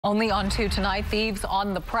Only on 2 tonight, thieves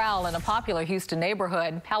on the prowl in a popular Houston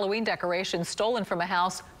neighborhood. Halloween decorations stolen from a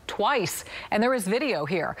house twice. And there is video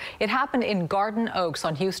here. It happened in Garden Oaks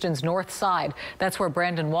on Houston's north side. That's where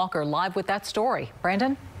Brandon Walker live with that story.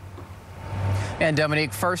 Brandon? And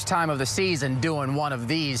Dominique, first time of the season doing one of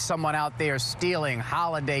these. Someone out there stealing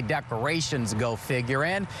holiday decorations, go figure.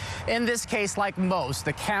 And in this case, like most,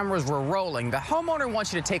 the cameras were rolling. The homeowner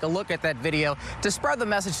wants you to take a look at that video to spread the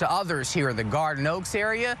message to others here in the Garden Oaks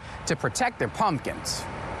area to protect their pumpkins.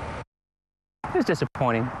 It was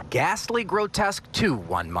disappointing. Ghastly, grotesque too,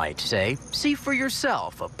 one might say. See for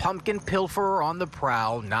yourself, a pumpkin pilferer on the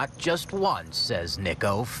prowl, not just once, says Nick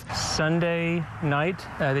Oaf. Sunday night,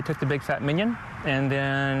 they took the big fat minion, and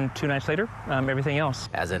then 2 nights later, everything else.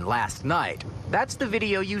 As in last night. That's the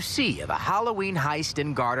video you see of a Halloween heist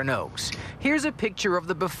in Garden Oaks. Here's a picture of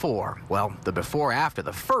the before. Well, the before after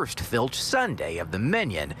the first filched Sunday of the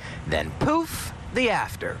minion. Then poof, the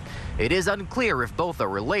after. It is unclear if both are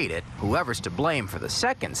related. Whoever's to blame for the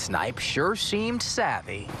second snipe sure seemed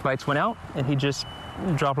savvy. Lights went out, and he just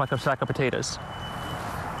dropped like a sack of potatoes.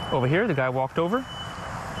 Over here, the guy walked over.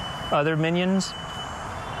 Other minions,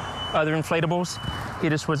 other inflatables. He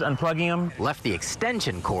just was unplugging them. Left the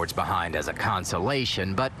extension cords behind as a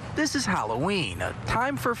consolation, but this is Halloween, a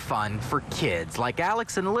time for fun for kids like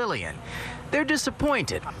Alex and Lillian. They're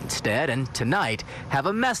disappointed. Instead, and tonight, have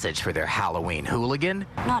a message for their Halloween hooligan.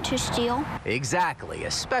 Not to steal. Exactly,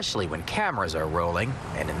 especially when cameras are rolling.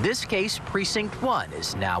 And in this case, Precinct 1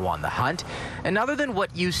 is now on the hunt. And other than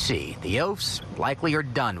what you see, the Oafs likely are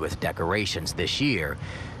done with decorations this year,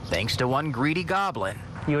 thanks to one greedy goblin.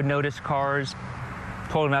 You would notice cars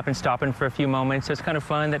pulling up and stopping for a few moments. It's kind of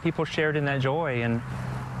fun that people shared in that joy, and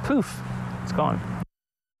poof, it's gone.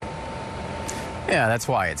 Yeah, that's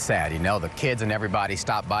why it's sad. You know, the kids and everybody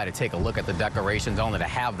stopped by to take a look at the decorations only to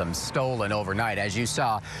have them stolen overnight. As you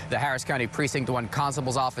saw, the Harris County Precinct 1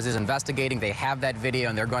 Constable's Office is investigating. They have that video,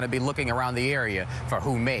 and they're going to be looking around the area for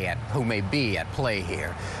who may be at play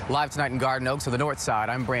here. Live tonight in Garden Oaks to the north side,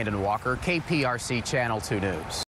 I'm Brandon Walker, KPRC Channel 2 News.